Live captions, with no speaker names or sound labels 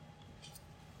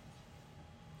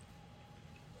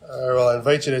Well, I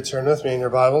invite you to turn with me in your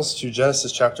Bibles to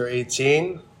Genesis chapter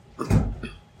 18.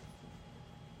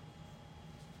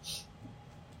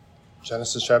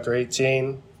 Genesis chapter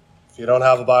 18. If you don't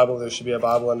have a Bible, there should be a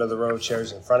Bible under the row of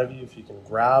chairs in front of you. If you can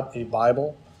grab a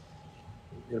Bible,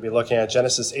 you're going to be looking at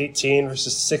Genesis 18,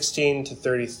 verses 16 to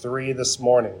 33 this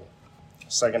morning.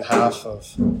 Second half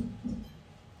of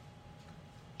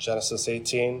Genesis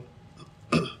 18.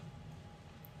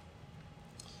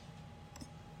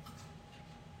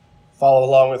 Follow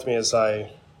along with me as I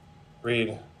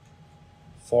read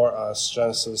for us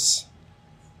Genesis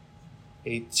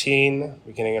 18,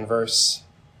 beginning in verse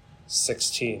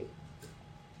 16.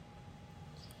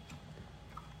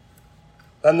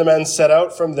 Then the men set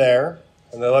out from there,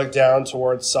 and they looked down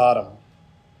toward Sodom.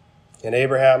 And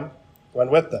Abraham went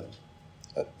with them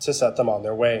to set them on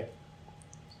their way.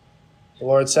 The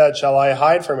Lord said, "Shall I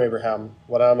hide from Abraham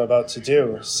what I am about to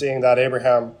do, seeing that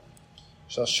Abraham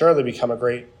shall surely become a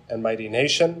great and mighty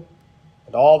nation,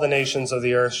 and all the nations of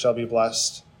the earth shall be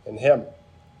blessed in him.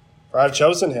 For I have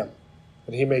chosen him,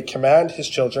 that he may command his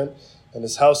children and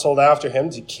his household after him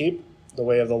to keep the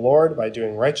way of the Lord by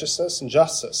doing righteousness and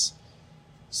justice,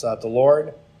 so that the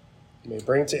Lord may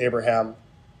bring to Abraham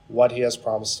what he has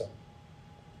promised him."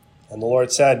 And the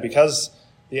Lord said, "Because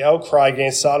the outcry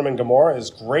against Sodom and Gomorrah is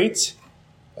great,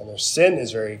 and their sin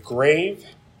is very grave,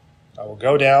 I will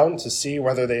go down to see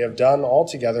whether they have done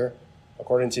altogether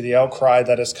according to the outcry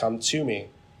that has come to me.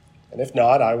 And if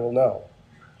not, I will know."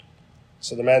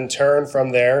 So the men turned from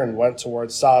there and went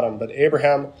toward Sodom, but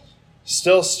Abraham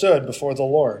still stood before the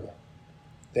Lord.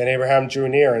 Then Abraham drew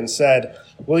near and said,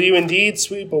 "Will you indeed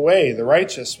sweep away the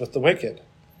righteous with the wicked?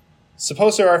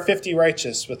 Suppose there are 50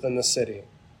 righteous within the city.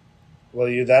 Will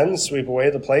you then sweep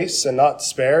away the place and not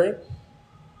spare it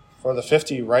for the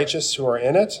 50 righteous who are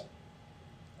in it?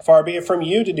 Far be it from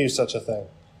you to do such a thing,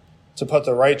 to put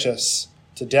the righteous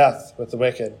to death with the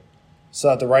wicked, so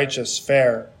that the righteous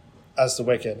fare as the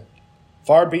wicked.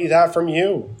 Far be that from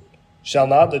you. Shall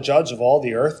not the judge of all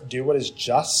the earth do what is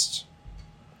just?"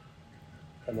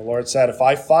 And the Lord said, "If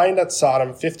I find at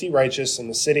Sodom 50 righteous in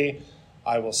the city,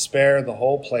 I will spare the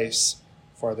whole place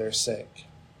for their sake."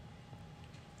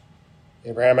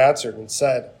 Abraham answered and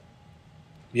said,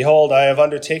 "Behold, I have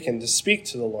undertaken to speak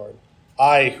to the Lord,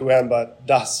 I who am but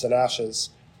dust and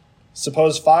ashes.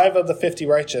 Suppose 5 of the 50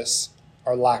 righteous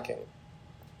are lacking.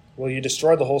 Will you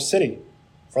destroy the whole city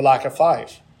for lack of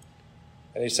 5?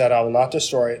 And he said, "I will not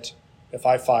destroy it if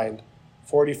I find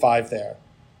 45 there."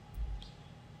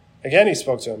 Again he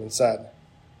spoke to him and said,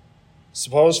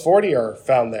 "Suppose 40 are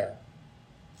found there."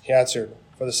 He answered,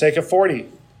 "For the sake of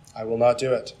 40, I will not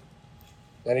do it."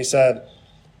 Then he said,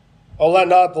 "Oh, let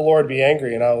not the Lord be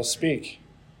angry, and I will speak.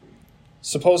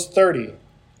 Suppose 30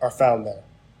 are found there."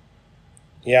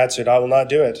 He answered, "I will not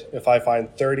do it if I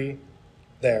find 30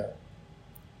 there."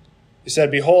 He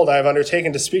said, "Behold, I have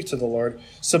undertaken to speak to the Lord.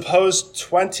 Suppose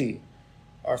 20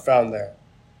 are found there."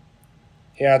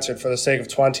 He answered, "For the sake of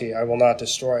 20, I will not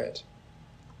destroy it."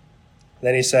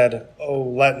 Then he said, "Oh,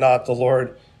 let not the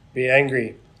Lord be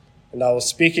angry, and I will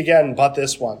speak again but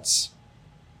this once.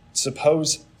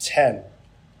 Suppose 10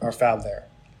 are found there."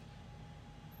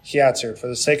 He answered, "For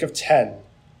the sake of 10,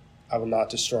 I will not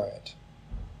destroy it."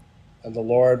 And the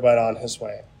Lord went on his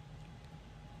way.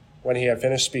 When he had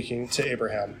finished speaking to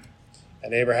Abraham,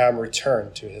 and Abraham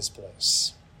returned to his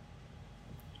place.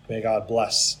 May God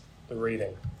bless the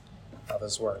reading of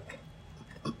his word.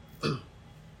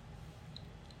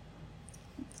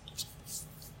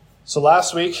 So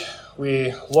last week,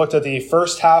 we looked at the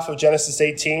first half of Genesis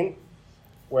 18,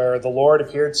 where the Lord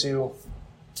appeared to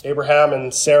Abraham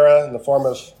and Sarah in the form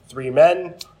of 3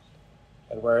 men,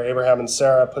 and where Abraham and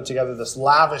Sarah put together this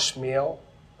lavish meal,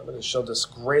 and it showed this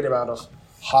great amount of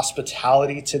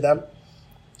hospitality to them,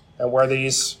 and where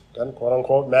these, again,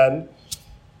 quote-unquote, men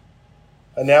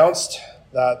announced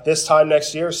that this time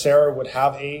next year, Sarah would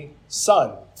have a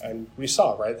son. And we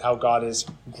saw, right, how God is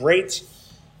great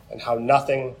and how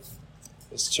nothing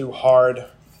is too hard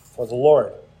for the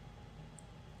Lord.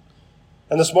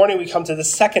 And this morning we come to the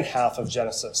second half of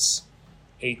Genesis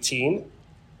 18,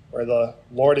 where the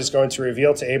Lord is going to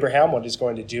reveal to Abraham what he's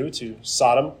going to do to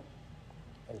Sodom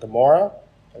and Gomorrah,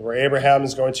 and where Abraham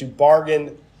is going to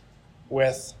bargain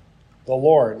with the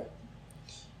Lord.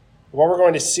 What we're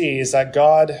going to see is that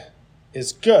God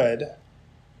is good,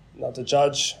 that the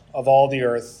judge of all the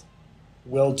earth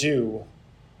will do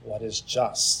what is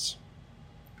just.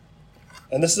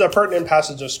 And this is a pertinent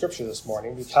passage of Scripture this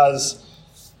morning because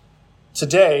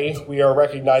today we are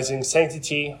recognizing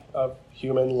Sanctity of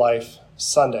Human Life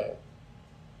Sunday.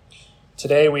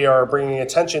 Today we are bringing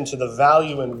attention to the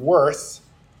value and worth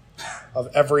of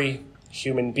every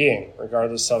human being,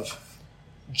 regardless of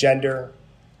gender,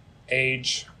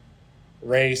 age,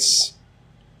 race,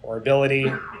 or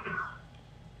ability.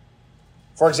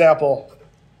 For example,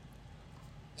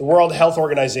 the World Health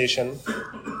Organization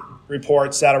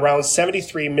reports that around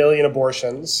 73 million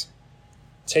abortions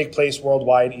take place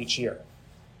worldwide each year.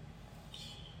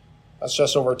 That's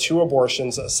just over 2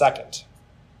 abortions a second,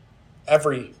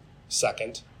 every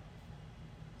second,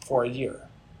 for a year.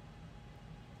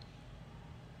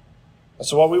 And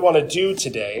so what we want to do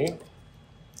today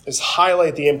is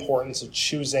highlight the importance of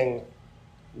choosing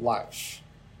life.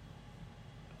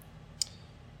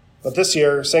 But this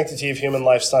year, Sanctity of Human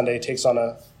Life Sunday takes on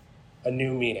a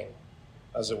new meaning,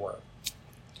 as it were.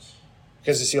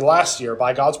 Because you see, last year,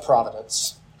 by God's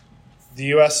providence, the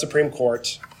U.S. Supreme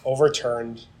Court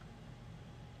overturned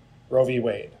Roe v.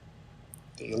 Wade,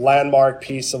 the landmark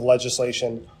piece of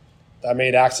legislation that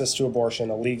made access to abortion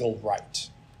a legal right.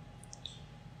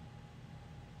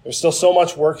 There's still so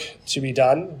much work to be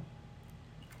done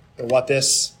in what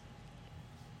this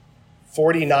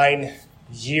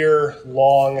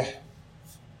 49-year-long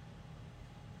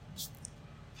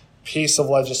piece of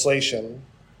legislation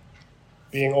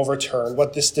being overturned.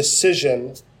 What this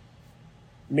decision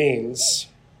means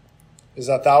is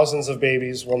that thousands of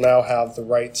babies will now have the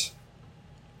right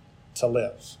to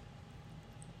live.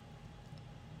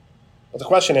 But the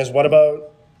question is, what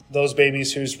about those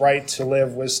babies whose right to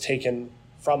live was taken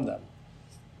from them?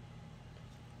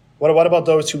 What about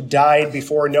those who died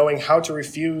before knowing how to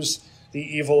refuse the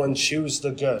evil and choose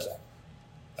the good?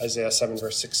 Isaiah 7,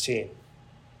 verse 16.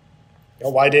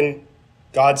 Why didn't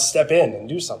God step in and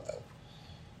do something?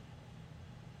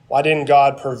 Why didn't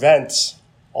God prevent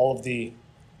all of the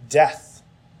death,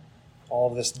 all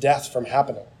of this death from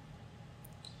happening?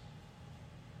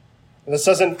 And this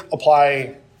doesn't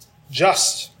apply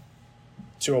just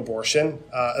to abortion.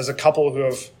 As a couple who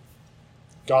have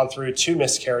gone through 2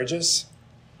 miscarriages,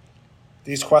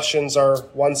 these questions are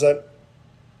ones that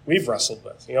we've wrestled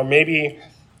with. Maybe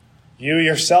you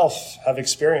yourself have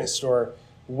experienced or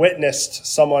witnessed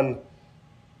someone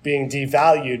being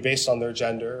devalued based on their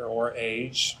gender or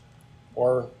age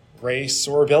or race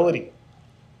or ability.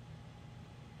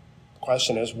 The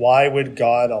question is, why would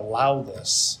God allow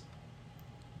this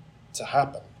to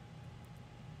happen?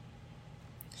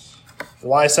 And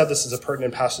why I said this is a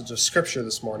pertinent passage of Scripture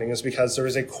this morning is because there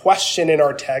is a question in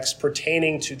our text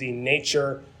pertaining to the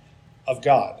nature of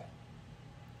God.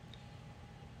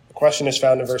 The question is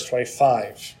found in verse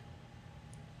 25.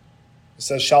 It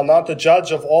says, "Shall not the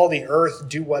judge of all the earth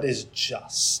do what is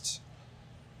just?"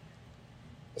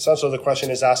 Essentially, the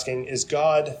question is asking, is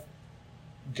God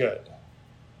good?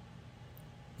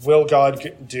 Will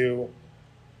God do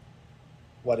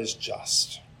what is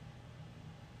just?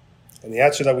 And the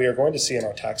answer that we are going to see in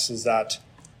our text is that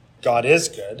God is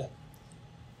good,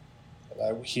 and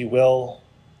that he will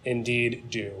indeed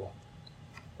do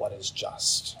what is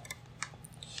just.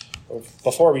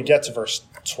 Before we get to verse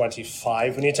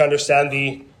 25, we need to understand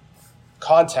the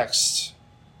context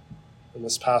in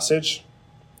this passage.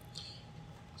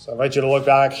 So I invite you to look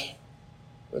back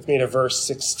with me to verse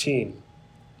 16.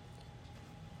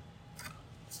 It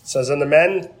says, "And the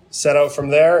men set out from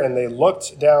there, and they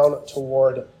looked down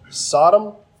toward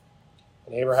Sodom,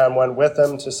 and Abraham went with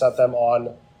them to set them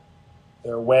on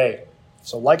their way."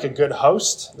 So like a good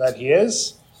host that he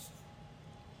is,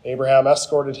 Abraham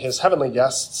escorted his heavenly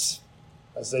guests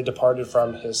as they departed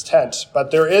from his tent.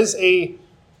 But there is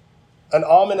an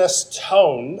ominous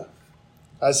tone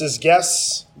as his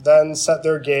guests then set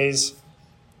their gaze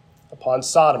upon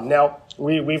Sodom. Now,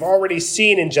 we've already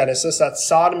seen in Genesis that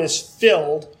Sodom is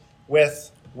filled with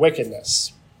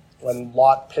wickedness. When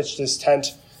Lot pitched his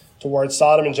tent towards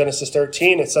Sodom in Genesis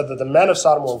 13, it said that the men of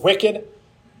Sodom were wicked,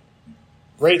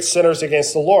 great sinners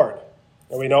against the Lord.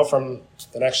 And we know from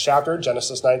the next chapter,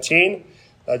 Genesis 19,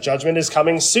 that judgment is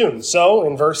coming soon. So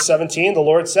in verse 17, the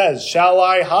Lord says, "Shall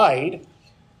I hide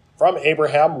from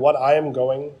Abraham what I am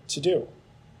going to do?"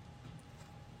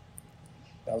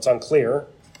 Now it's unclear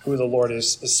who the Lord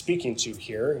is speaking to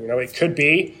here. It could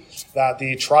be that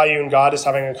the triune God is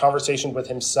having a conversation with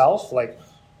himself, like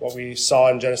what we saw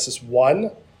in Genesis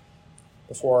 1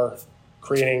 before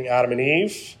creating Adam and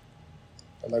Eve,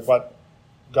 and like what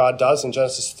God does in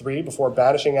Genesis 3 before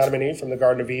banishing Adam and Eve from the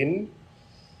Garden of Eden.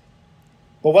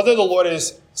 But whether the Lord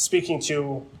is speaking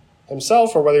to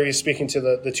himself or whether he's speaking to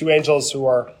the 2 angels who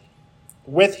are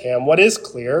with him, what is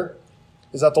clear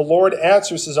is that the Lord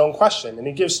answers his own question, and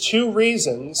he gives 2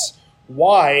 reasons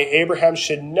why Abraham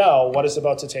should know what is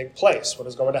about to take place, what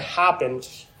is going to happen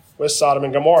with Sodom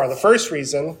and Gomorrah. The first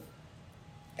reason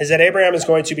is that Abraham is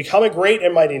going to become a great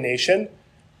and mighty nation,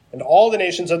 and all the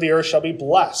nations of the earth shall be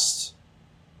blessed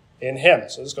in him.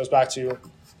 So this goes back to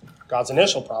God's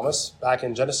initial promise back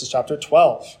in Genesis chapter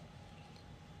 12.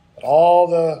 That all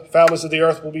the families of the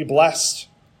earth will be blessed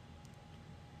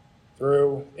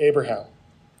through Abraham.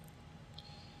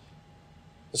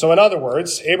 So in other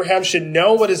words, Abraham should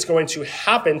know what is going to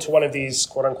happen to one of these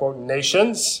quote-unquote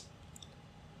nations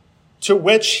to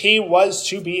which he was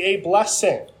to be a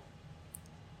blessing,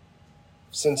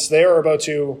 since they are about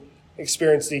to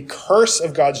experience the curse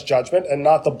of God's judgment and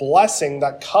not the blessing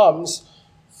that comes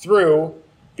through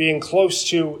being close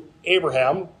to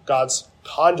Abraham, God's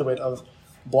conduit of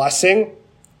blessing.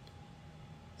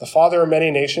 The father of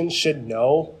many nations should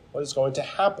know what is going to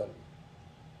happen.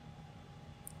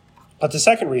 But the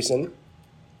second reason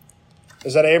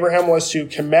is that Abraham was to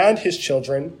command his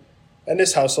children and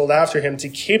his household after him to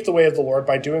keep the way of the Lord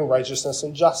by doing righteousness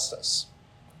and justice.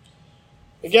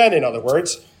 Again, in other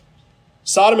words,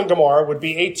 Sodom and Gomorrah would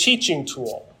be a teaching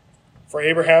tool for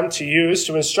Abraham to use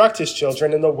to instruct his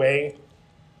children in the way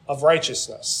of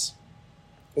righteousness.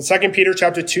 In 2 Peter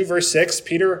chapter 2, verse 6,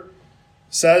 Peter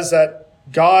says that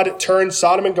God turned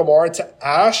Sodom and Gomorrah to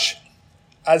ash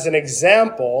as an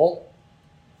example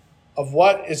of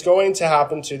what is going to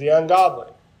happen to the ungodly.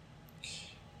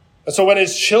 And so when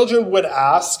his children would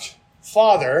ask,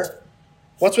 Father,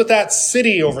 what's with that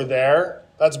city over there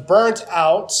that's burnt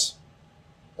out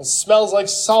and smells like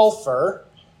sulfur?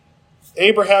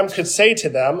 Abraham could say to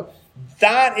them,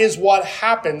 that is what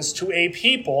happens to a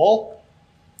people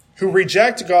who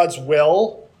reject God's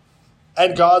will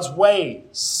and God's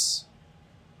ways.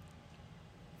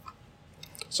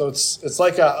 So it's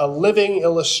like a living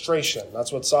illustration.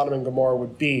 That's what Sodom and Gomorrah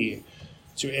would be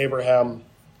to Abraham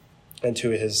and to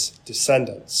his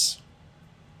descendants.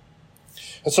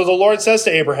 And so the Lord says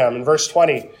to Abraham in verse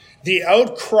 20, the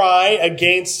outcry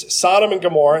against Sodom and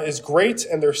Gomorrah is great,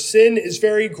 and their sin is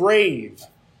very grave.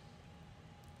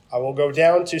 I will go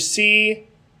down to see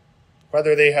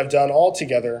whether they have done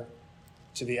altogether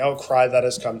to the outcry that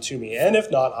has come to me, and if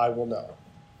not, I will know.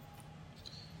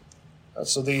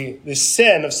 So the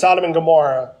sin of Sodom and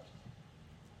Gomorrah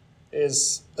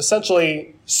is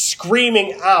essentially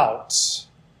screaming out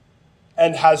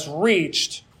and has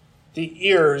reached the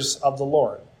ears of the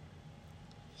Lord.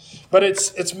 But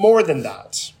it's more than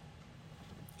that.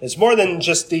 It's more than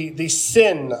just the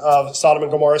sin of Sodom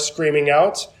and Gomorrah screaming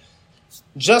out.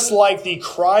 Just like the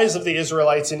cries of the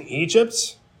Israelites in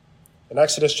Egypt, in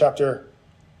Exodus chapter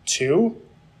 2,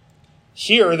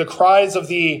 here the cries of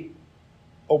the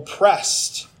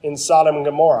oppressed in Sodom and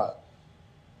Gomorrah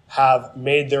have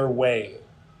made their way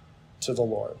to the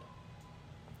Lord.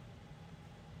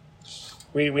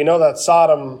 We know that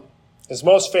Sodom is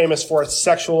most famous for its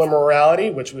sexual immorality,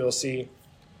 which we will see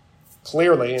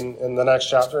clearly in the next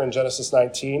chapter, in Genesis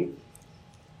 19.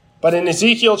 But in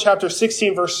Ezekiel chapter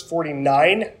 16, verse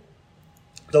 49,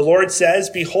 the Lord says,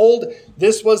 behold,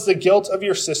 this was the guilt of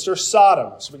your sister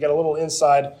Sodom. So we get a little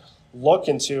inside look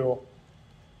into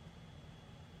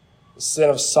the sin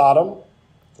of Sodom,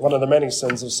 one of the many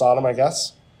sins of Sodom, I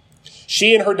guess.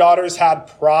 She and her daughters had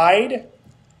pride,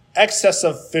 excess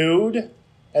of food,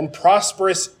 and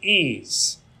prosperous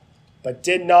ease, but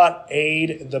did not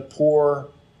aid the poor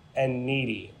and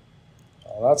needy.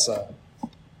 Well, that's not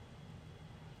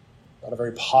a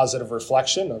very positive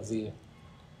reflection of the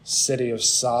city of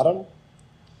Sodom.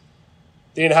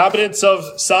 The inhabitants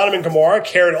of Sodom and Gomorrah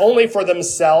cared only for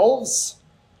themselves,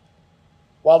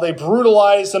 while they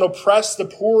brutalized and oppressed the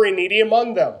poor and needy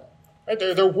among them. Right?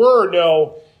 There were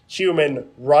no human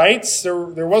rights.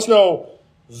 There was no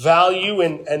value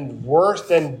and worth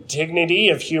and dignity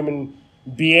of human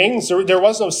beings. There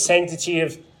was no sanctity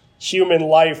of human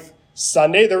life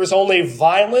Sunday. There was only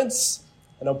violence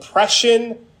and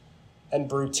oppression and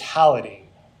brutality.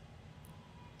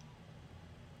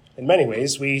 In many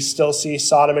ways, we still see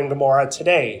Sodom and Gomorrah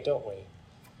today, don't we?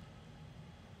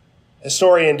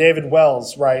 Historian David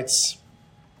Wells writes,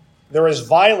 there is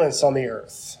violence on the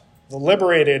earth. The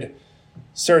liberated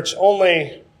search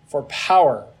only for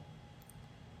power.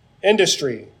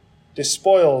 Industry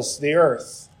despoils the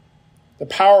earth. The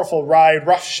powerful ride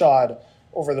roughshod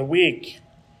over the weak.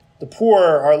 The poor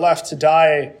are left to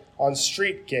die on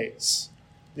street gates.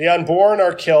 The unborn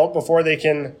are killed before they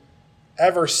can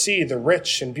ever see the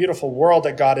rich and beautiful world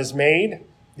that God has made.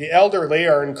 The elderly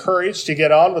are encouraged to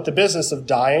get on with the business of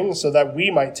dying so that we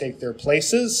might take their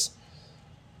places.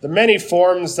 The many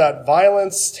forms that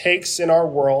violence takes in our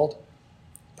world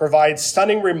provide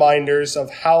stunning reminders of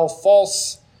how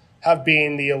false have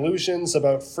been the illusions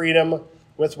about freedom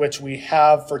with which we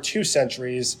have for 2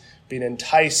 centuries been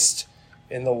enticed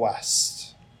in the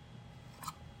West.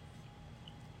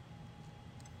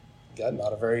 Again,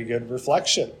 not a very good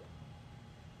reflection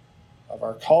of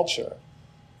our culture.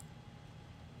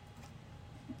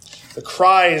 The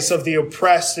cries of the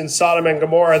oppressed in Sodom and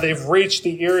Gomorrah, they've reached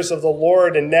the ears of the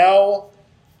Lord, and now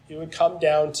he would come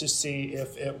down to see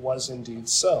if it was indeed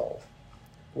so,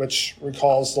 which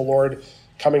recalls the Lord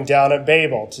coming down at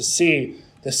Babel to see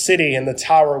the city and the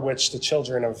tower which the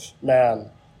children of man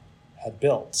had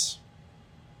built.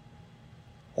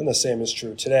 And the same is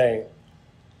true today.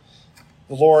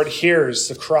 The Lord hears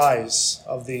the cries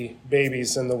of the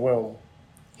babies in the womb.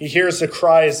 He hears the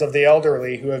cries of the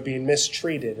elderly who have been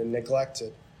mistreated and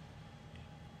neglected.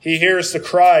 He hears the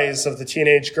cries of the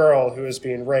teenage girl who is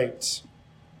being raped.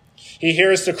 He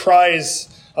hears the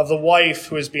cries of the wife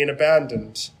who is being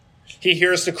abandoned. He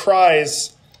hears the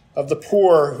cries of the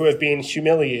poor who have been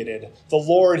humiliated. The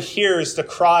Lord hears the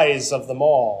cries of them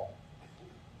all.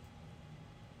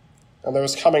 And there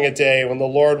is coming a day when the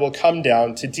Lord will come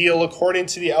down to deal according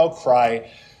to the outcry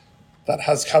that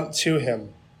has come to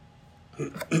him.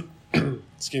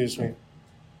 Excuse me.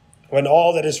 When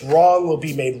all that is wrong will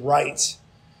be made right.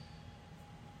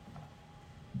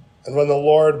 And when the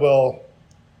Lord will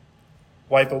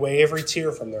wipe away every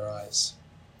tear from their eyes.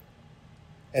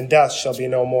 And death shall be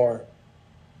no more.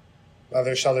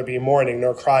 Neither shall there be mourning,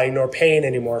 nor crying, nor pain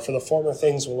anymore, for the former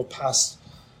things will have passed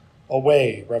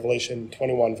away. Revelation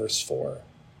 21, verse 4.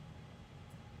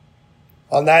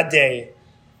 On that day,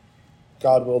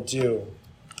 God will do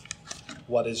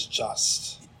what is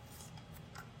just.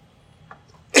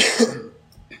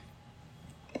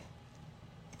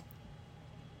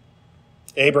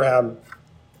 Abraham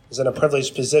is in a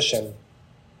privileged position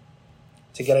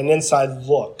to get an inside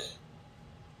look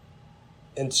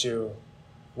into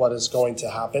what is going to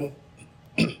happen.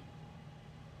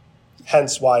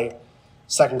 Hence why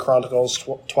 2 Chronicles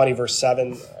 20 verse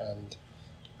 7 and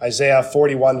Isaiah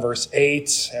 41 verse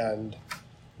 8 and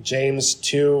James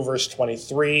 2 verse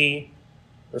 23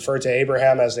 refer to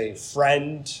Abraham as a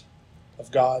friend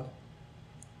of God.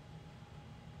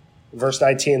 In verse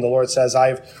 19, the Lord says,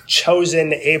 I've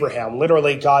chosen Abraham.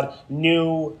 Literally, God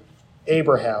knew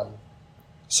Abraham.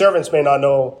 Servants may not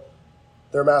know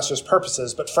their master's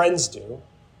purposes, but friends do.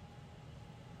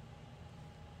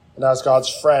 And as God's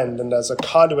friend and as a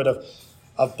conduit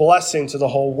of blessing to the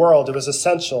whole world, it was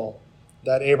essential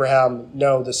that Abraham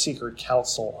know the secret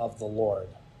counsel of the Lord.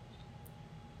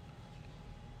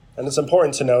 And it's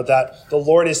important to note that the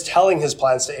Lord is telling his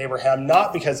plans to Abraham,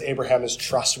 not because Abraham is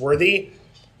trustworthy,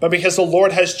 but because the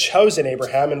Lord has chosen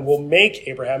Abraham and will make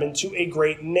Abraham into a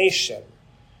great nation.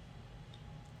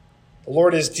 The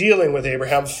Lord is dealing with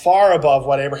Abraham far above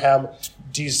what Abraham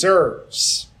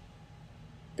deserves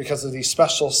because of the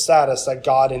special status that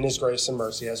God in his grace and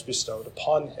mercy has bestowed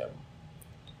upon him.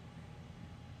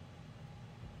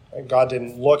 And God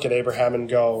didn't look at Abraham and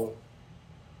go,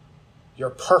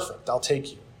 you're perfect, I'll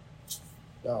take you.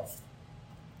 No.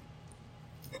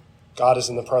 God is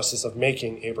in the process of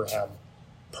making Abraham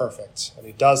perfect, and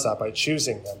he does that by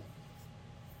choosing him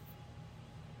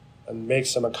and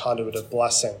makes him a conduit of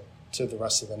blessing to the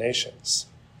rest of the nations.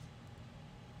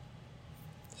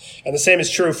 And the same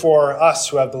is true for us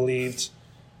who have believed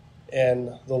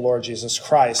in the Lord Jesus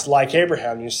Christ. Like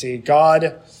Abraham, you see,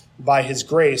 God, by his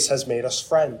grace, has made us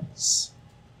friends.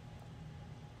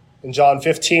 In John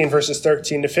 15, verses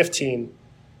 13 to 15,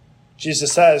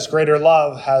 Jesus says, greater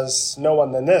love has no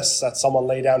one than this, that someone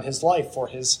lay down his life for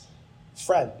his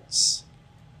friends.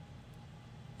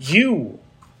 You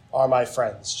are my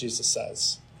friends, Jesus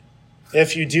says,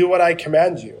 if you do what I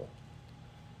command you.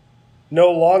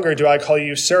 No longer do I call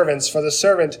you servants, for the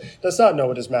servant does not know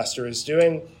what his master is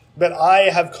doing, but I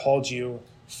have called you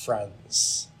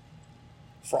friends.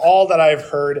 For all that I have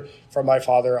heard from my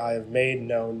Father, I have made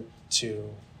known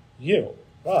to you.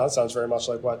 Well, that sounds very much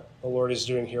like what the Lord is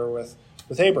doing here with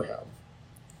Abraham.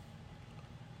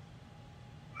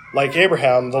 Like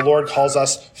Abraham, the Lord calls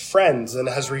us friends and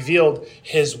has revealed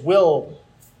his will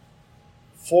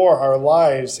for our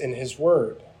lives in his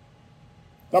word.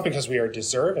 Not because we are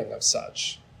deserving of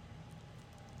such,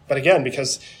 but again,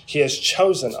 because he has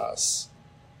chosen us.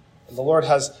 And the Lord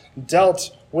has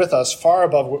dealt with us far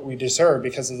above what we deserve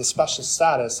because of the special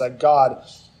status that God,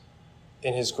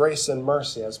 in his grace and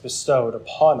mercy, has bestowed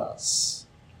upon us.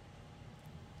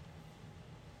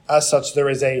 As such, there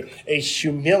is a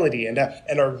humility and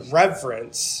a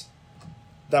reverence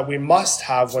that we must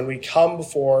have when we come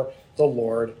before the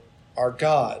Lord our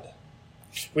God.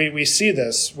 We see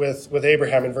this with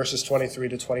Abraham in verses 23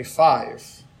 to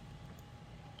 25.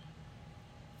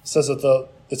 It says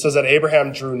that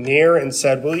Abraham drew near and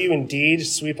said, will you indeed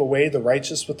sweep away the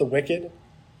righteous with the wicked?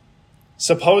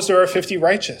 Suppose there are 50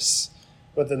 righteous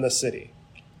within the city.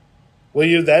 Will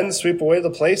you then sweep away the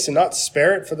place and not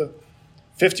spare it for the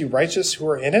 50 righteous who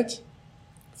are in it?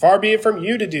 Far be it from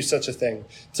you to do such a thing,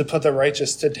 to put the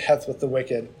righteous to death with the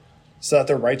wicked, so that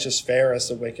the righteous fare as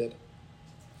the wicked.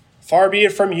 Far be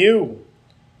it from you.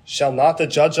 Shall not the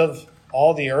judge of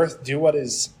all the earth do what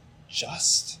is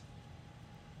just?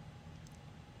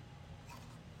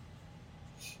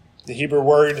 The Hebrew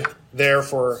word there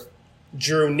for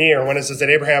drew near, when it says that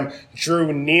Abraham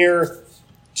drew near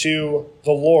to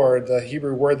the Lord, the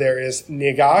Hebrew word there is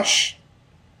nigash.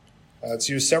 It's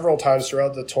used several times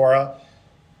throughout the Torah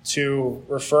to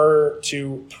refer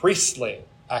to priestly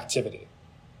activity,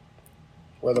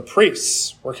 where the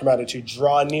priests were commanded to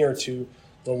draw near to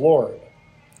the Lord.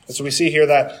 And so we see here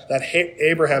that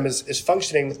Abraham is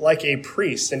functioning like a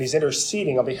priest, and he's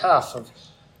interceding on behalf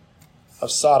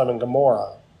of Sodom and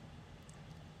Gomorrah.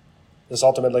 This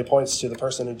ultimately points to the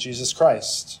person of Jesus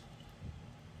Christ,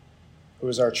 who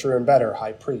is our true and better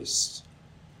high priest.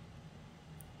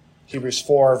 Hebrews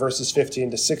 4, verses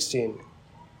 15 to 16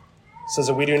 says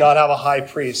that we do not have a high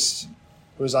priest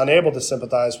who is unable to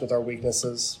sympathize with our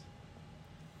weaknesses,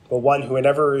 but one who in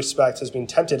every respect has been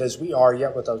tempted as we are,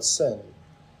 yet without sin.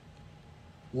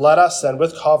 Let us then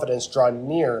with confidence draw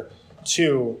near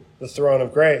to the throne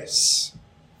of grace,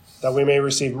 that we may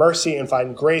receive mercy and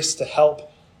find grace to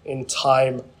help in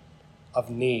time of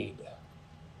need.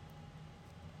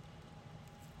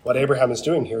 What Abraham is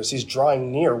doing here is he's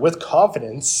drawing near with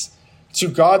confidence to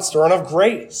God's throne of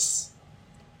grace,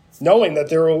 knowing that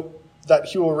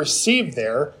he will receive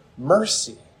there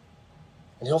mercy,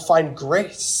 and he'll find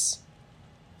grace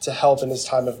to help in his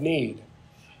time of need.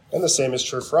 And the same is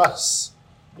true for us.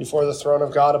 Before the throne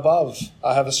of God above,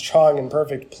 I have a strong and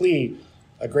perfect plea,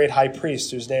 a great high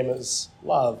priest whose name is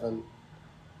love, and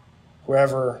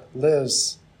whoever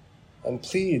lives and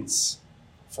pleads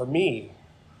for me.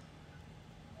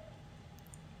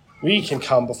 We can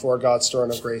come before God's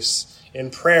throne of grace in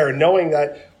prayer, knowing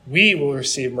that we will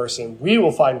receive mercy and we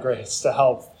will find grace to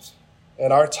help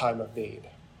in our time of need.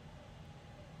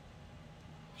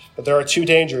 But there are two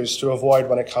dangers to avoid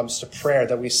when it comes to prayer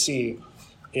that we see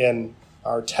in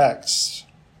our text.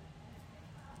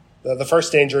 The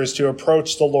first danger is to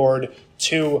approach the Lord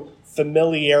too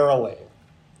familiarly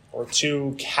or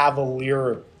too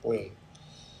cavalierly.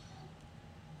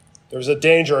 There's a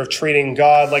danger of treating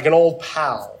God like an old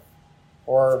pal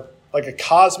or like a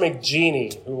cosmic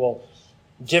genie who will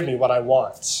give me what I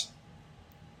want.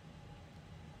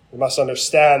 We must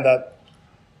understand that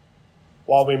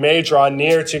while we may draw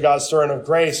near to God's throne of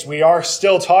grace, we are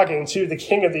still talking to the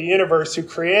King of the universe who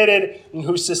created and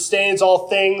who sustains all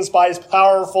things by his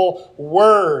powerful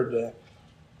word.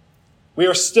 We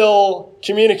are still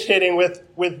communicating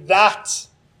with that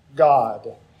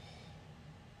God.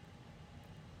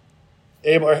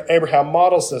 Abraham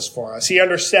models this for us. He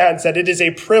understands that it is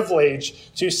a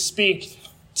privilege to speak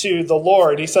to the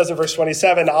Lord. He says in verse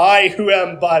 27, I who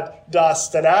am but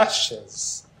dust and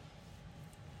ashes.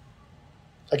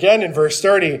 Again in verse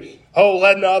 30, oh,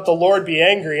 let not the Lord be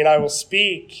angry, and I will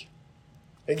speak.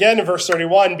 Again in verse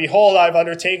 31, behold, I have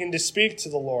undertaken to speak to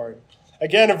the Lord.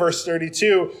 Again in verse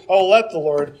 32, oh, let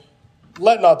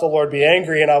not the Lord be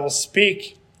angry, and I will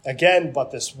speak. Again,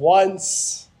 but this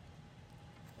once.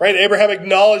 Right? Abraham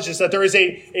acknowledges that there is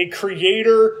a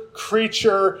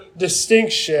creator-creature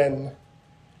distinction.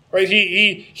 Right?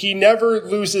 He never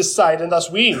loses sight, and thus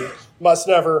we must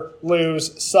never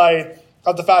lose sight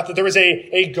of the fact that there is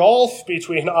a gulf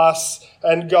between us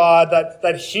and God,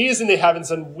 that he is in the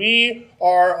heavens and we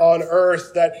are on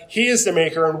earth, that he is the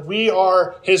maker and we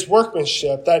are his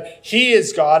workmanship, that he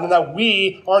is God and that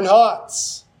we are not.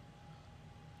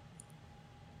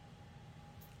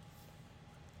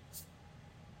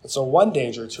 And so one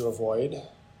danger to avoid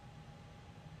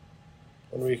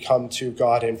when we come to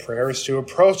God in prayer is to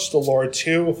approach the Lord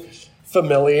too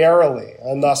familiarly,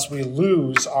 and thus we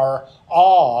lose our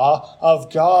awe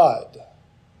of God.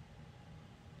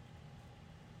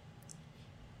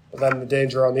 But then the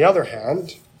danger, on the other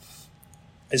hand,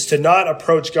 is to not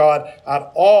approach God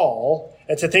at all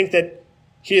and to think that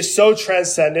he is so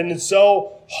transcendent and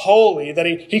so holy that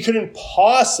he couldn't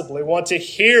possibly want to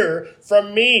hear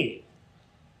from me.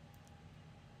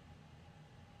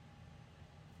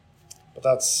 But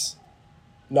that's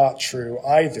not true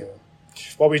either.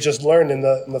 What we just learned in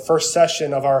the first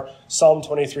session of our Psalm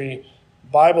 23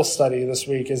 Bible study this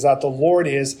week is that the Lord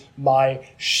is my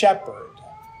shepherd.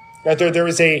 That there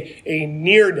is a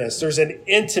nearness, there's an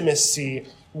intimacy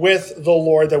with the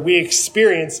Lord that we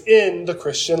experience in the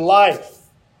Christian life.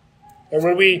 And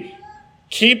when we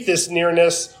keep this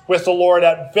nearness with the Lord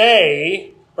at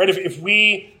bay, right, if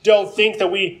we don't think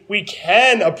that we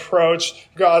can approach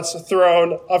God's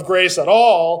throne of grace at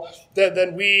all,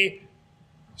 then we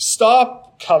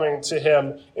stop coming to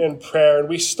him in prayer, and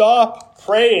we stop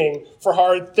praying for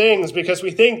hard things because we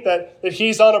think that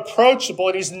he's unapproachable,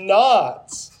 and he's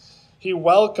not. He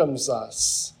welcomes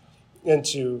us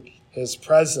into his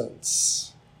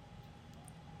presence.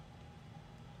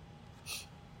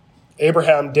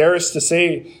 Abraham dares to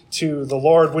say to the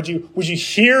Lord, would you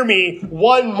hear me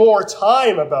one more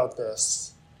time about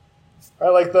this? Right,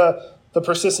 like the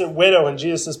persistent widow in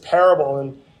Jesus' parable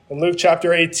in Luke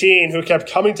chapter 18, who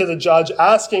kept coming to the judge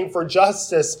asking for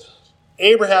justice.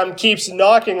 Abraham keeps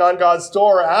knocking on God's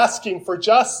door asking for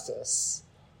justice.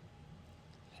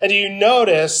 And do you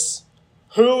notice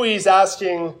who he's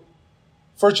asking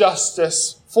for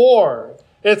justice for?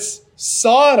 It's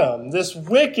Sodom, this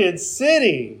wicked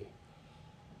city.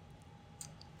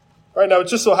 Right now, it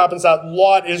just so happens that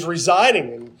Lot is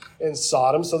residing in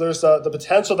Sodom. So there's the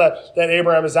potential that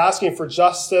Abraham is asking for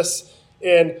justice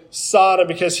in Sodom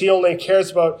because he only cares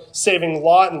about saving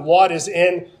Lot, and Lot is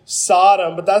in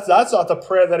Sodom. But that's not the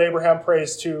prayer that Abraham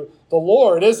prays to the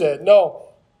Lord, is it? No.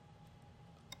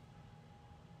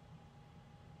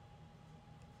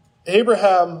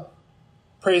 Abraham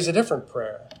prays a different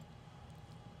prayer.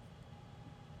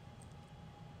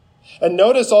 And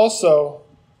notice also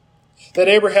that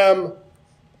Abraham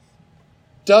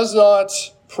does not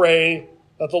pray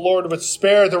that the Lord would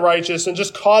spare the righteous and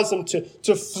just cause them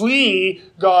to flee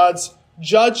God's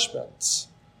judgments.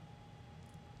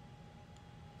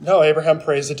 No, Abraham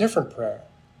prays a different prayer.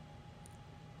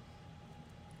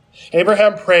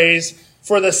 Abraham prays,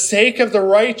 for the sake of the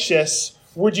righteous,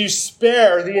 would you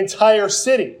spare the entire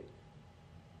city?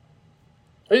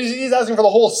 He's asking for the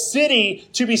whole city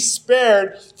to be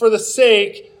spared for the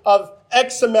sake of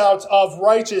X amount of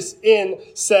righteous in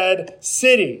said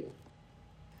city.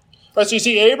 Right, so you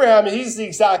see, Abraham, he's the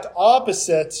exact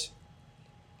opposite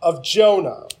of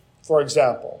Jonah, for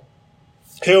example,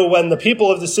 who, when the people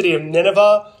of the city of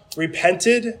Nineveh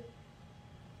repented,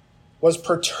 was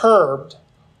perturbed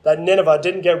that Nineveh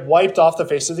didn't get wiped off the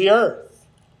face of the earth.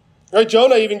 Right,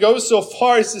 Jonah even goes so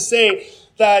far as to say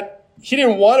that he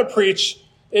didn't want to preach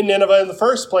in Nineveh in the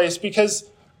first place because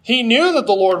he knew that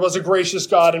the Lord was a gracious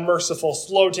God and merciful,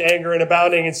 slow to anger and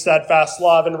abounding in steadfast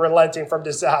love and relenting from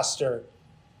disaster.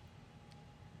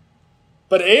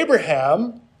 But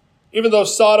Abraham, even though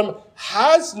Sodom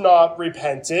has not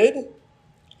repented,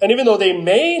 and even though they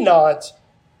may not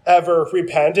ever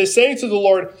repent, is saying to the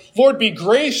Lord, Lord, be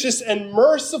gracious and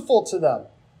merciful to them.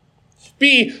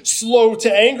 Be slow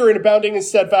to anger and abounding in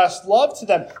steadfast love to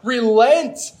them.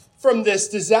 Relent from this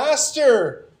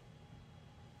disaster.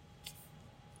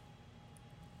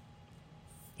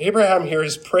 Abraham here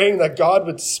is praying that God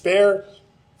would spare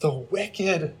the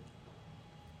wicked,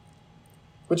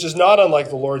 which is not unlike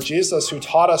the Lord Jesus, who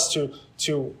taught us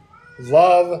to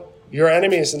love your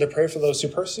enemies and to pray for those who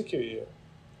persecute you,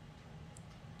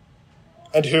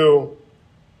 and who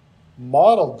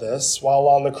modeled this while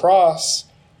on the cross,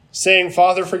 saying,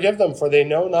 Father, forgive them, for they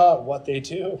know not what they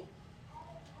do.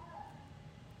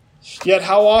 Yet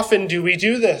how often do we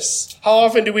do this? How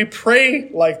often do we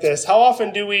pray like this? How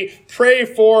often do we pray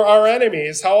for our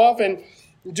enemies? How often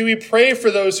do we pray for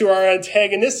those who are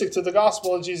antagonistic to the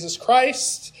gospel of Jesus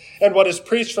Christ and what is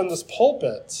preached from this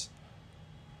pulpit?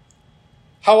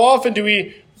 How often do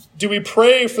we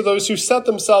pray for those who set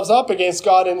themselves up against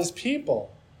God and his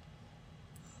people?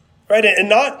 Right? And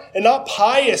not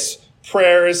pious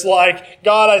prayers like,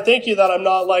 God, I thank you that I'm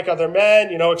not like other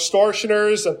men,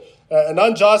 extortioners and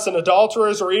unjust and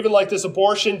adulterers, or even like this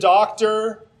abortion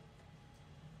doctor.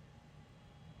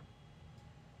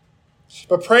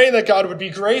 But praying that God would be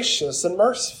gracious and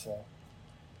merciful,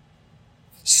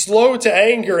 slow to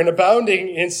anger and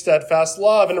abounding in steadfast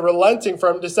love and relenting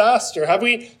from disaster. Have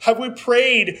we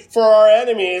prayed for our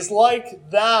enemies like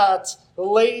that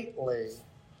lately?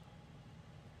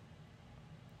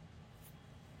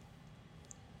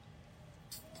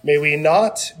 May we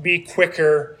not be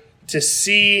quicker to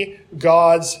see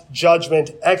God's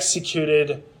judgment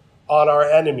executed on our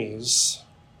enemies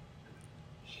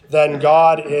than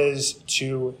God is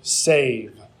to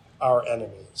save our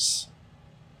enemies.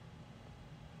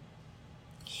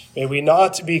 May we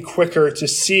not be quicker to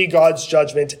see God's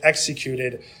judgment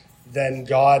executed than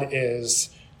God is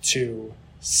to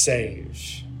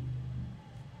save.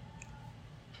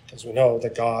 Because we know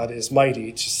that God is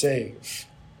mighty to save.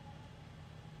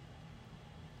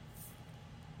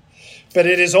 But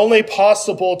it is only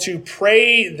possible to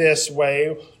pray this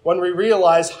way when we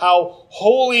realize how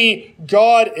holy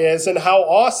God is and how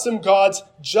awesome God's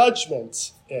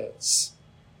judgment is.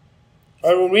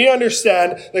 Right, when we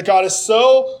understand that God is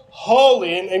so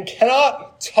holy and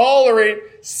cannot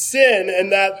tolerate sin,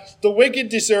 and that the wicked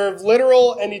deserve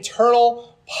literal and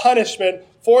eternal punishment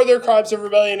for their crimes of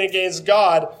rebellion against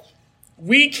God,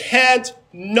 we can't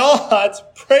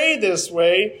not pray this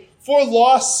way for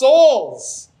lost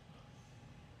souls.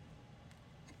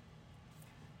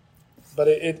 But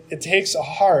it takes a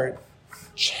heart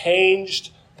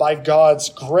changed by God's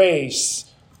grace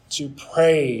to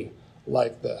pray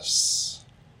like this.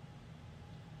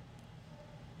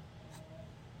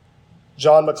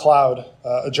 John MacLeod,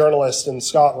 a journalist in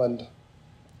Scotland,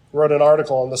 wrote an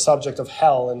article on the subject of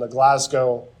hell in the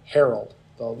Glasgow Herald,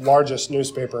 the largest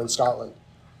newspaper in Scotland.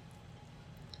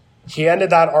 He ended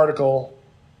that article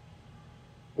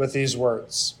with these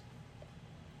words: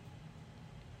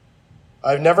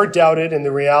 "I've never doubted in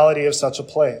the reality of such a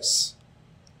place,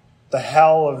 the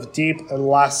hell of deep and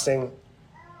lasting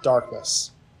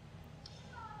darkness.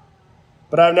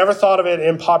 But I've never thought of it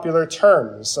in popular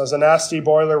terms, as a nasty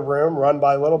boiler room run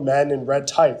by little men in red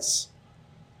tights.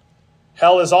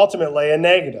 Hell is ultimately a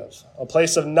negative, a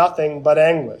place of nothing but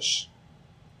anguish.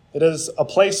 It is a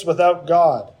place without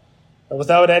God, and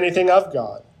without anything of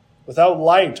God, without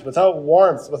light, without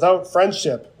warmth, without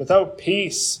friendship, without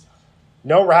peace.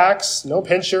 No racks, no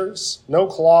pincers, no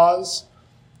claws,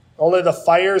 only the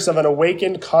fires of an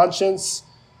awakened conscience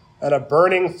and a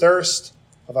burning thirst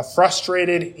of a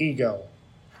frustrated ego.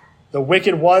 The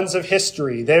wicked ones of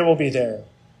history, they will be there.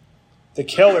 The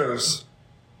killers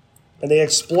and the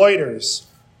exploiters,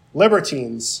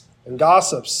 libertines and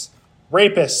gossips,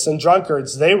 rapists and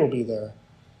drunkards, they will be there.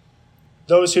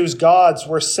 Those whose gods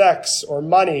were sex or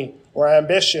money or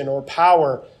ambition or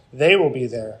power, they will be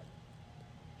there.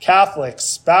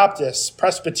 Catholics, Baptists,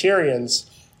 Presbyterians,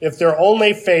 if their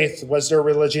only faith was their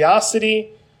religiosity,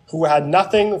 who had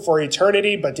nothing for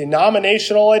eternity but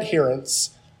denominational adherence,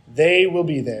 they will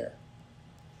be there.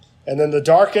 And in the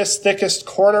darkest, thickest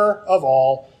corner of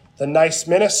all, the nice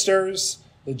ministers,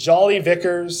 the jolly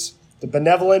vicars, the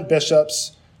benevolent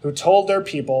bishops who told their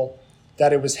people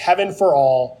that it was heaven for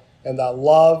all and that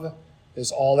love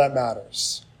is all that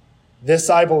matters. This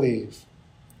I believe.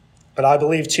 But I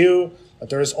believe, too, that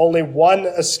there is only one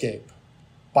escape,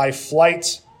 by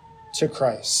flight to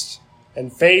Christ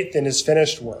and faith in his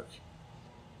finished work,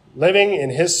 living in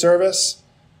his service,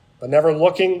 but never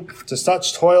looking to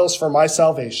such toils for my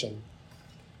salvation.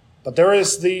 But there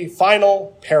is the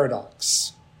final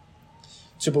paradox: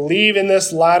 to believe in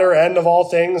this latter end of all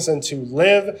things and to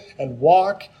live and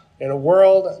walk in a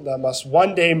world that must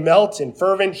one day melt in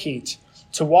fervent heat,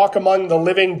 to walk among the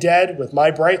living dead with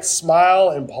my bright smile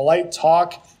and polite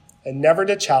talk, and never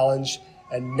to challenge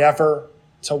and never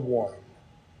to warn.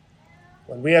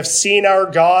 When we have seen our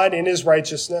God in his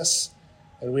righteousness,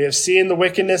 and we have seen the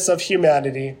wickedness of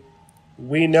humanity,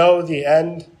 we know the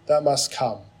end that must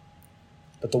come.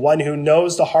 But the one who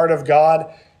knows the heart of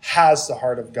God has the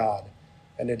heart of God.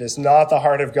 And it is not the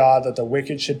heart of God that the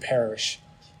wicked should perish,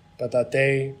 but that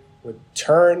they would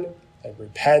turn and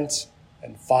repent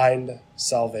and find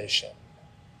salvation."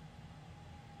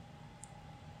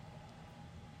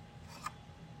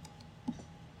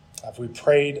 Have we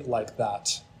prayed like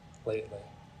that lately?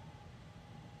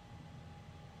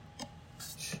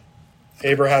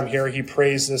 Abraham here, he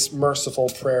prays this merciful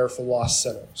prayer for lost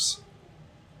sinners.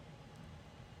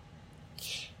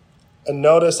 And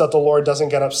notice that the Lord doesn't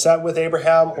get upset with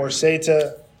Abraham or say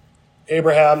to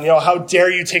Abraham, how dare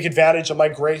you take advantage of my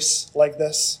grace like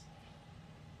this?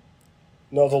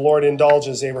 No, the Lord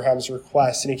indulges Abraham's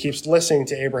request, and he keeps listening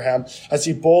to Abraham as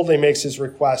he boldly makes his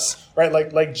requests, right?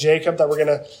 Like Jacob, that we're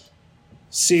going to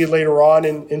see later on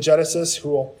in Genesis, who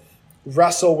will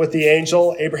wrestle with the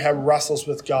angel. Abraham wrestles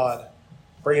with God,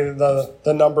 bringing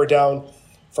the number down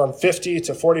from 50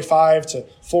 to 45 to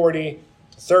 40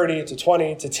 to 30 to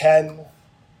 20 to 10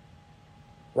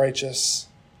 righteous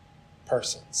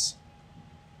persons.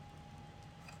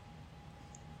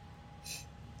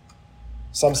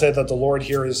 Some say that the Lord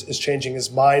here is changing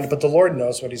his mind, but the Lord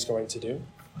knows what he's going to do.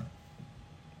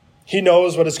 He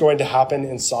knows what is going to happen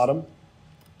in Sodom.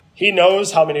 He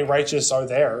knows how many righteous are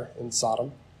there in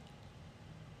Sodom.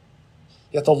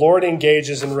 Yet the Lord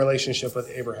engages in relationship with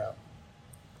Abraham.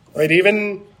 Right?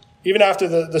 Even after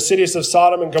the cities of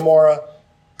Sodom and Gomorrah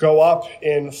go up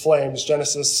in flames,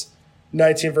 Genesis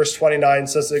 19 verse 29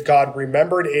 says that God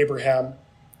remembered Abraham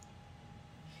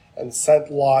and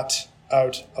sent Lot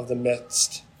out of the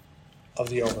midst of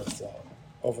the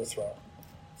overthrow.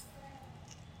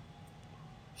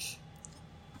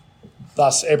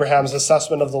 Thus, Abraham's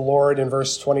assessment of the Lord in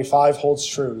verse 25 holds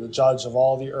true. The judge of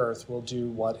all the earth will do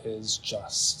what is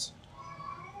just.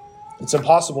 It's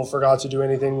impossible for God to do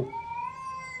anything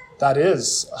that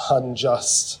is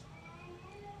unjust.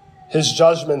 His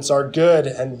judgments are good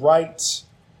and right.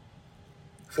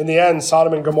 In the end,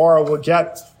 Sodom and Gomorrah will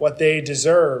get what they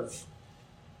deserve.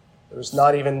 There's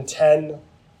not even 10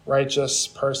 righteous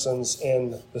persons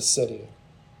in the city.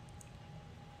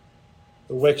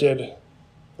 The wicked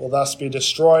will thus be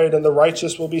destroyed, and the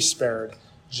righteous will be spared,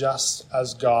 just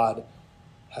as God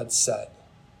had said.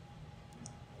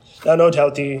 Now, no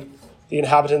doubt the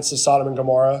inhabitants of Sodom and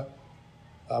Gomorrah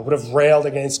would have railed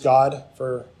against God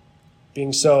for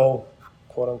being so,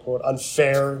 quote unquote,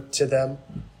 unfair to them.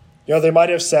 They might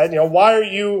have said, why are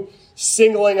you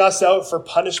singling us out for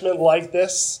punishment like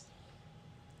this?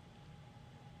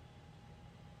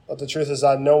 But the truth is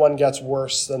that no one gets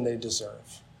worse than they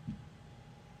deserve.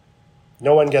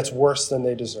 No one gets worse than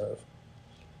they deserve.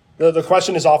 The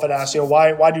question is often asked,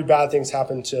 why do bad things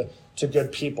happen to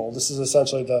good people? This is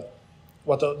essentially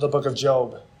what the book of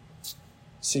Job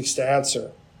seeks to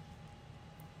answer.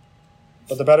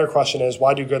 But the better question is,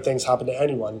 why do good things happen to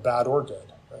anyone, bad or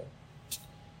good?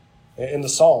 Right? In the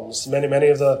Psalms, many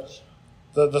of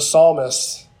the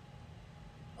psalmists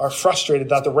are frustrated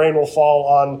that the rain will fall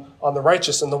on the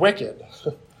righteous and the wicked.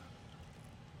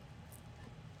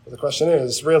 The question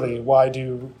is, really, why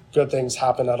do good things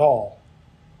happen at all?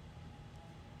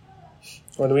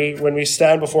 When we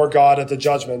stand before God at the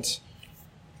judgment,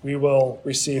 we will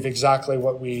receive exactly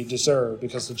what we deserve,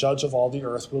 because the judge of all the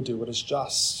earth will do what is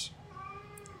just.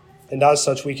 And as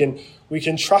such, we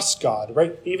can trust God,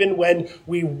 right? Even when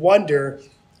we wonder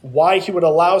why he would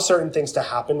allow certain things to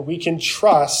happen, we can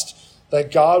trust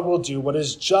that God will do what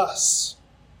is just.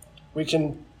 We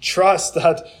can trust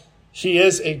that he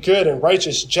is a good and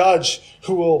righteous judge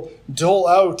who will dole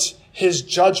out his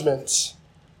judgment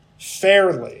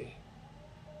fairly.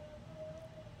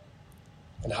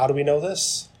 And how do we know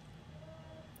this?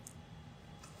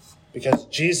 Because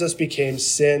Jesus became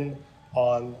sin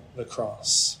on the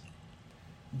cross,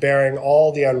 bearing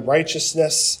all the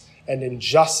unrighteousness and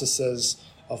injustices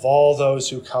of all those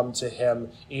who come to him,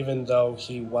 even though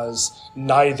he was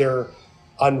neither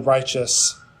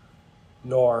unrighteous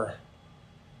nor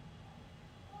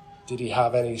did he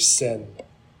have any sin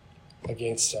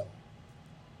against him.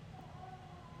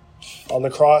 On the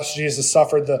cross, Jesus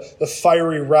suffered the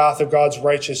fiery wrath of God's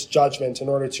righteous judgment in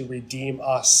order to redeem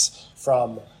us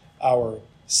from our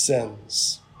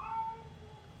sins.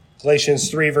 Galatians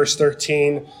 3, verse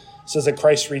 13 says that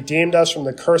Christ redeemed us from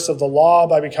the curse of the law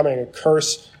by becoming a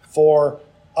curse for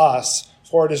us.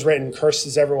 For it is written, "Cursed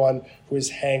is everyone who is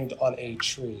hanged on a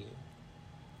tree."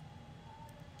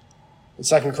 In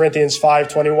 2 Corinthians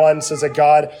 5:21 says that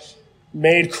God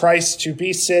made Christ to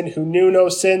be sin who knew no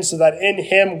sin, so that in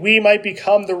him we might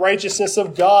become the righteousness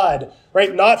of God.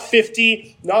 Right? Not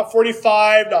 50, not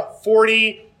 45, not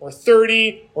 40 or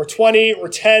 30 or 20 or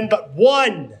 10, but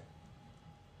one.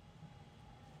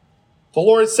 The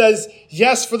Lord says,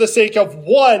 yes, for the sake of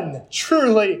one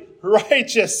truly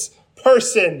righteous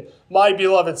person, my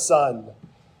beloved Son,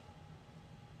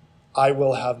 I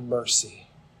will have mercy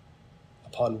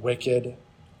upon wicked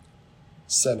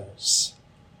sinners.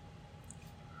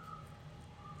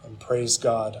 And praise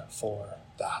God for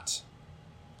that.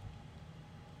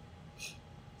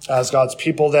 As God's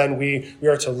people, then, we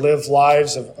are to live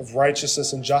lives of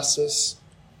righteousness and justice,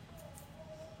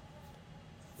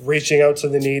 reaching out to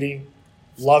the needy,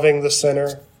 loving the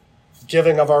sinner,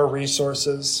 giving of our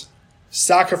resources,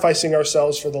 sacrificing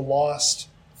ourselves for the lost,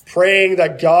 praying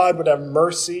that God would have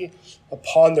mercy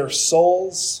upon their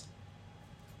souls,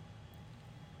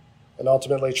 and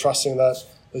ultimately trusting that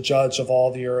the judge of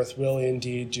all the earth will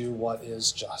indeed do what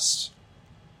is just.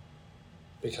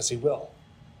 Because he will.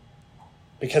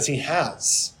 Because he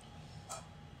has.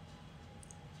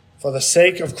 For the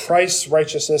sake of Christ's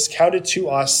righteousness counted to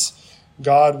us,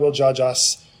 God will judge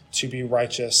us to be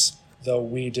righteous, though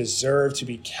we deserve to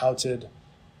be counted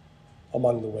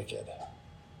among the wicked.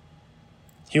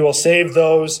 He will save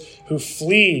those who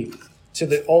flee to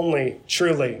the only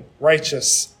truly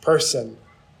righteous person,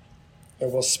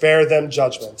 and will spare them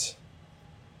judgment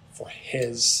for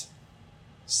his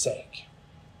sake.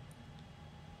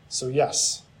 So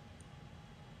yes,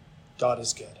 God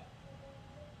is good.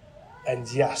 And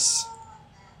yes,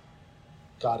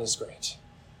 God is great.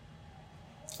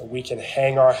 And we can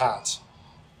hang our hat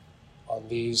on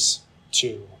these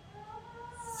two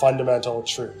fundamental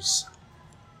truths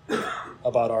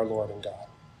about our Lord and God.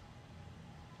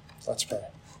 Let's pray.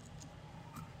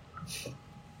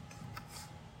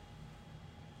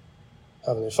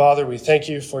 Heavenly Father, we thank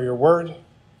you for your word.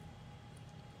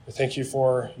 We thank you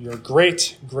for your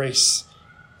great grace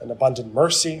and abundant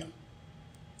mercy.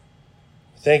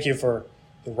 We thank you for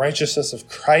the righteousness of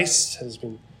Christ has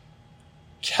been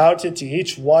counted to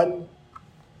each one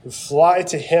who fly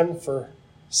to him for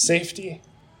safety.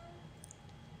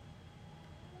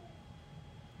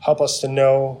 help us to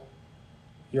know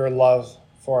your love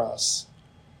for us.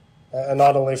 And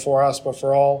not only for us, but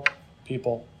for all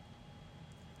people.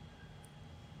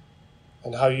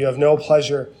 And how you have no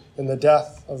pleasure in the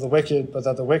death of the wicked, but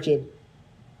that the wicked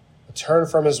will turn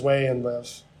from his way and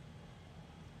live.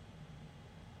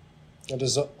 It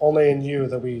is only in you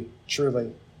that we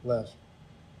truly live.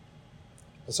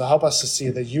 And so help us to see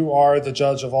that you are the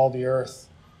judge of all the earth,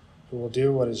 who will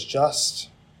do what is just,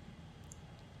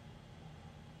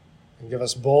 and give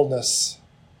us boldness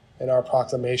in our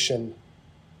proclamation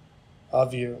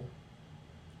of you,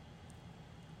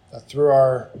 that through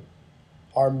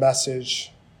our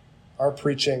message, our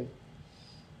preaching,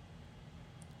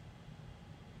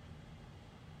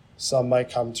 some might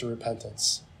come to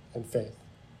repentance and faith.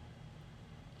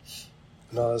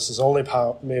 No, this is only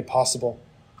made possible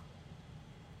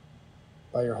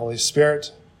by your Holy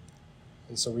Spirit.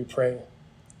 And so we pray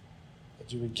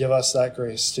that you would give us that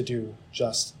grace to do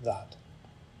just that.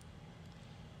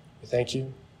 We thank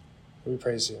you. We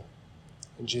praise you.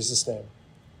 In Jesus' name,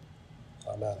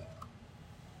 amen.